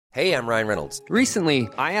Hey, I'm Ryan Reynolds. Recently,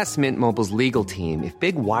 I asked Mint Mobile's legal team if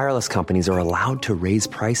big wireless companies are allowed to raise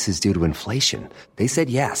prices due to inflation. They said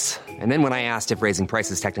yes. And then when I asked if raising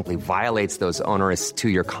prices technically violates those onerous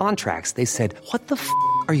two-year contracts, they said, "What the f***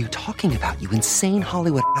 are you talking about, you insane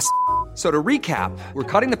Hollywood ass?" So to recap, we're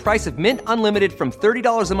cutting the price of Mint Unlimited from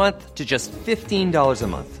 $30 a month to just $15 a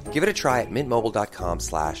month. Give it a try at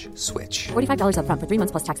mintmobile.com/switch. $45 up front for 3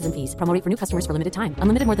 months plus taxes and fees. Promo rate for new customers for limited time.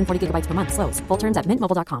 Unlimited more than 40 gigabytes per month. Slows full terms at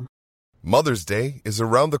mintmobile.com. Mother's Day is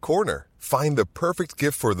around the corner. Find the perfect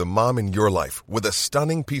gift for the mom in your life with a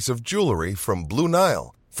stunning piece of jewelry from Blue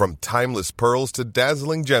Nile. From timeless pearls to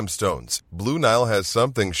dazzling gemstones, Blue Nile has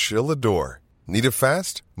something she'll adore. Need it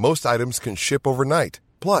fast? Most items can ship overnight.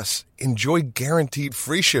 Plus, enjoy guaranteed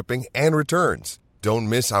free shipping and returns. Don't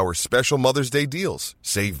miss our special Mother's Day deals.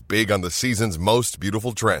 Save big on the season's most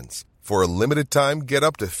beautiful trends. For a limited time, get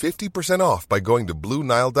up to 50% off by going to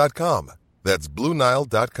BlueNile.com. That's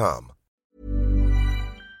BlueNile.com.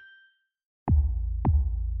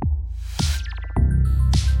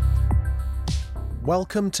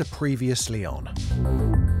 Welcome to Previously On,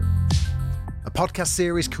 a podcast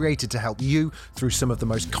series created to help you through some of the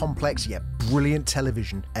most complex yet brilliant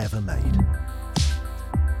television ever made.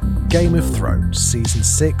 Game of Thrones, Season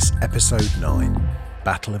 6, Episode 9,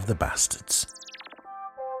 Battle of the Bastards.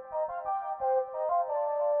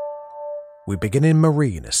 We begin in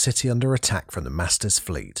Meereen, a city under attack from the Masters'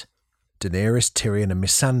 fleet. Daenerys, Tyrion and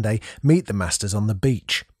Missandei meet the Masters on the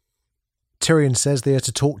beach. Tyrion says they are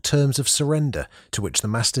to talk terms of surrender, to which the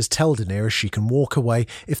Masters tell Daenerys she can walk away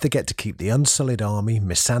if they get to keep the Unsullied army,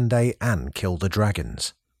 Missandei, and kill the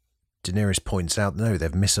dragons. Daenerys points out no,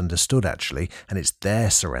 they've misunderstood actually, and it's their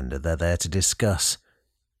surrender they're there to discuss.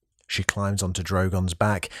 She climbs onto Drogon's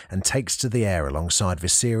back and takes to the air alongside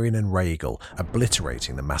Viserion and Rhaegal,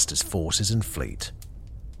 obliterating the Masters' forces and fleet.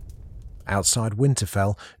 Outside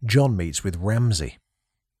Winterfell, Jon meets with Ramsay.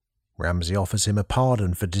 Ramsay offers him a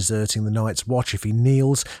pardon for deserting the Night's Watch if he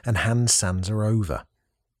kneels and hands Sansa over.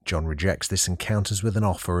 Jon rejects this and counters with an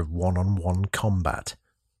offer of one-on-one combat.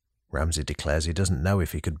 Ramsay declares he doesn't know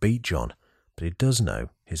if he could beat Jon, but he does know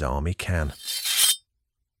his army can.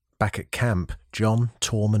 Back at camp, Jon,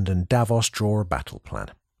 Tormund and Davos draw a battle plan.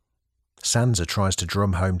 Sansa tries to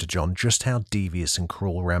drum home to Jon just how devious and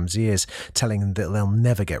cruel Ramsay is, telling him that they'll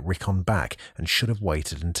never get Rickon back and should have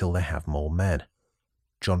waited until they have more men.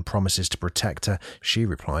 Jon promises to protect her. She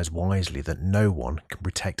replies wisely that no one can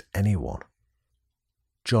protect anyone.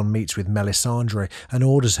 Jon meets with Melisandre and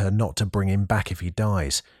orders her not to bring him back if he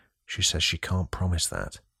dies. She says she can't promise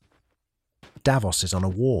that. Davos is on a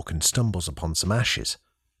walk and stumbles upon some ashes.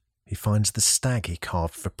 He finds the stag he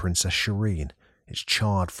carved for Princess Shireen. It's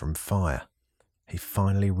charred from fire. He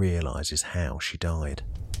finally realises how she died.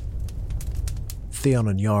 Theon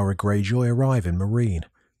and Yara Greyjoy arrive in Meereen.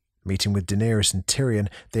 Meeting with Daenerys and Tyrion,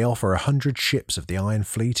 they offer 100 ships of the Iron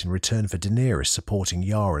Fleet in return for Daenerys supporting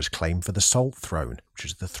Yara's claim for the Salt Throne, which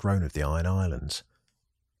is the throne of the Iron Islands.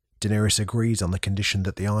 Daenerys agrees on the condition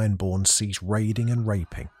that the Ironborn cease raiding and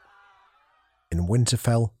raping. In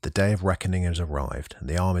Winterfell, the day of reckoning has arrived, and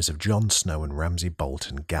the armies of Jon Snow and Ramsay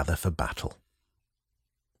Bolton gather for battle.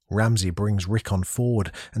 Ramsay brings Rickon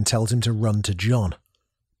forward and tells him to run to Jon,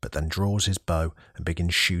 but then draws his bow and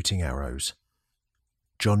begins shooting arrows.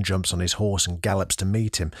 Jon jumps on his horse and gallops to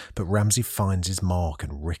meet him, but Ramsay finds his mark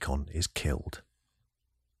and Rickon is killed.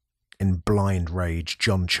 In blind rage,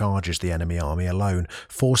 Jon charges the enemy army alone,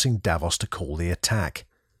 forcing Davos to call the attack.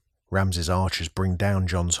 Ramsay's archers bring down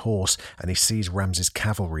Jon's horse, and he sees Ramsay's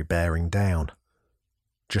cavalry bearing down.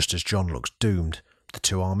 Just as Jon looks doomed, the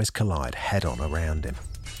two armies collide head-on around him.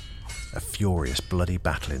 A furious, bloody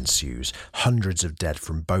battle ensues. Hundreds of dead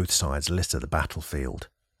from both sides litter the battlefield.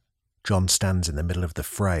 Jon stands in the middle of the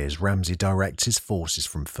fray as Ramsay directs his forces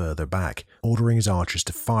from further back, ordering his archers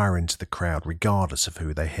to fire into the crowd regardless of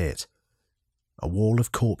who they hit. A wall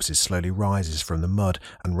of corpses slowly rises from the mud,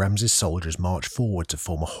 and Ramsay's soldiers march forward to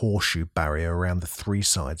form a horseshoe barrier around the three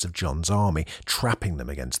sides of Jon's army, trapping them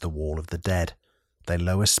against the wall of the dead. They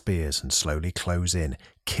lower spears and slowly close in,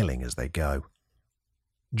 killing as they go.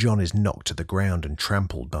 Jon is knocked to the ground and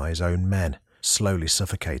trampled by his own men, slowly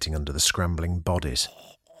suffocating under the scrambling bodies.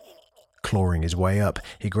 Clawing his way up,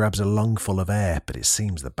 he grabs a lungful of air, but it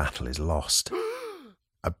seems the battle is lost.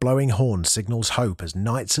 A blowing horn signals hope as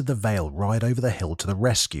Knights of the Vale ride over the hill to the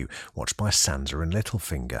rescue, watched by Sansa and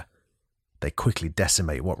Littlefinger. They quickly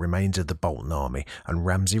decimate what remains of the Bolton army, and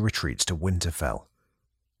Ramsay retreats to Winterfell.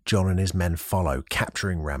 Jon and his men follow,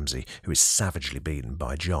 capturing Ramsay, who is savagely beaten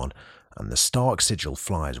by Jon, and the Stark sigil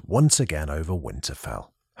flies once again over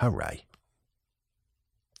Winterfell. Hooray!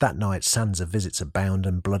 That night, Sansa visits a bound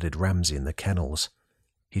and blooded Ramsay in the kennels.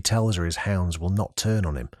 He tells her his hounds will not turn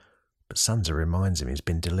on him, but Sansa reminds him he's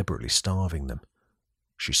been deliberately starving them.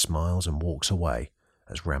 She smiles and walks away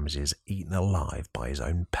as Ramsay is eaten alive by his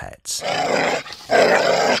own pets.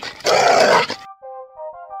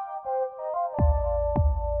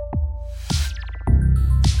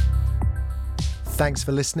 Thanks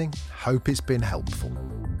for listening. Hope it's been helpful.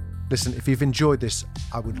 Listen, if you've enjoyed this,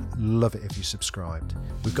 I would love it if you subscribed.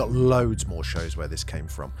 We've got loads more shows where this came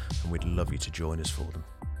from, and we'd love you to join us for them.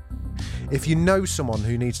 If you know someone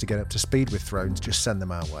who needs to get up to speed with Thrones, just send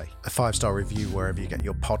them our way. A 5-star review wherever you get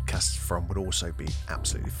your podcasts from would also be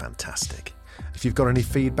absolutely fantastic. If you've got any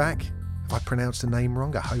feedback, have I pronounced a name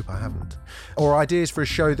wrong? I hope I haven't. Or ideas for a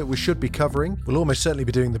show that we should be covering? We'll almost certainly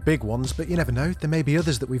be doing the big ones, but you never know. There may be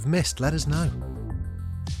others that we've missed. Let us know.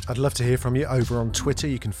 I'd love to hear from you over on Twitter.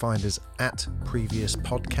 You can find us at Previous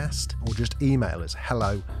Podcast, or just email us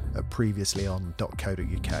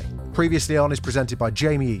hello@previouslyon.co.uk. Previously On is presented by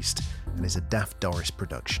Jamie East and is a Daft Doris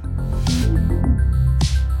production.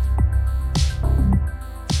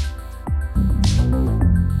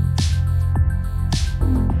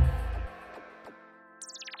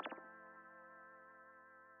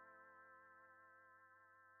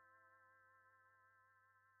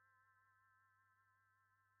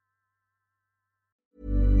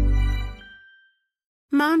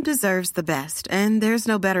 Mom deserves the best, and there's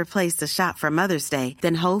no better place to shop for Mother's Day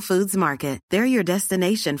than Whole Foods Market. They're your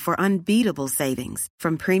destination for unbeatable savings,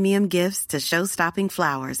 from premium gifts to show-stopping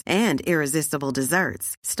flowers and irresistible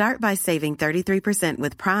desserts. Start by saving 33%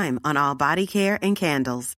 with Prime on all body care and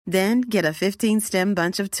candles. Then get a 15-stem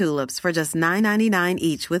bunch of tulips for just $9.99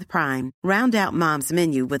 each with Prime. Round out Mom's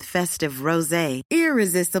menu with festive rosé,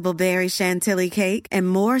 irresistible berry chantilly cake, and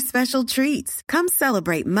more special treats. Come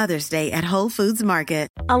celebrate Mother's Day at Whole Foods Market.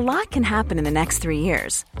 A lot can happen in the next 3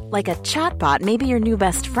 years. Like a chatbot may be your new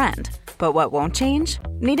best friend. But what won't change?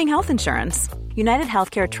 Needing health insurance. United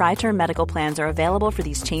Healthcare Tri-Term Medical Plans are available for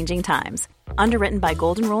these changing times. Underwritten by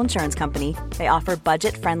Golden Rule Insurance Company, they offer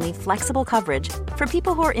budget-friendly, flexible coverage for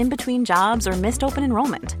people who are in between jobs or missed open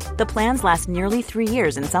enrollment. The plans last nearly 3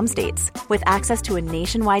 years in some states, with access to a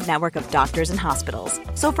nationwide network of doctors and hospitals.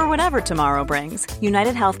 So for whatever tomorrow brings,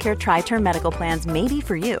 United Healthcare Tri-Term Medical Plans may be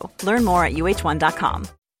for you. Learn more at uh1.com.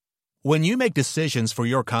 When you make decisions for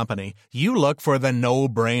your company, you look for the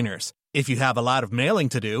no-brainers. If you have a lot of mailing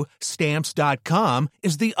to do, Stamps.com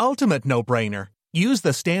is the ultimate no-brainer. Use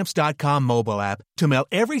the Stamps.com mobile app to mail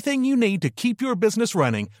everything you need to keep your business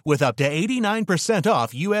running with up to 89%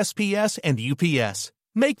 off USPS and UPS.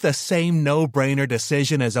 Make the same no-brainer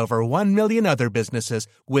decision as over 1 million other businesses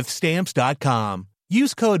with Stamps.com.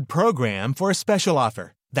 Use code PROGRAM for a special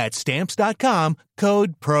offer. That's Stamps.com,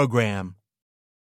 code PROGRAM.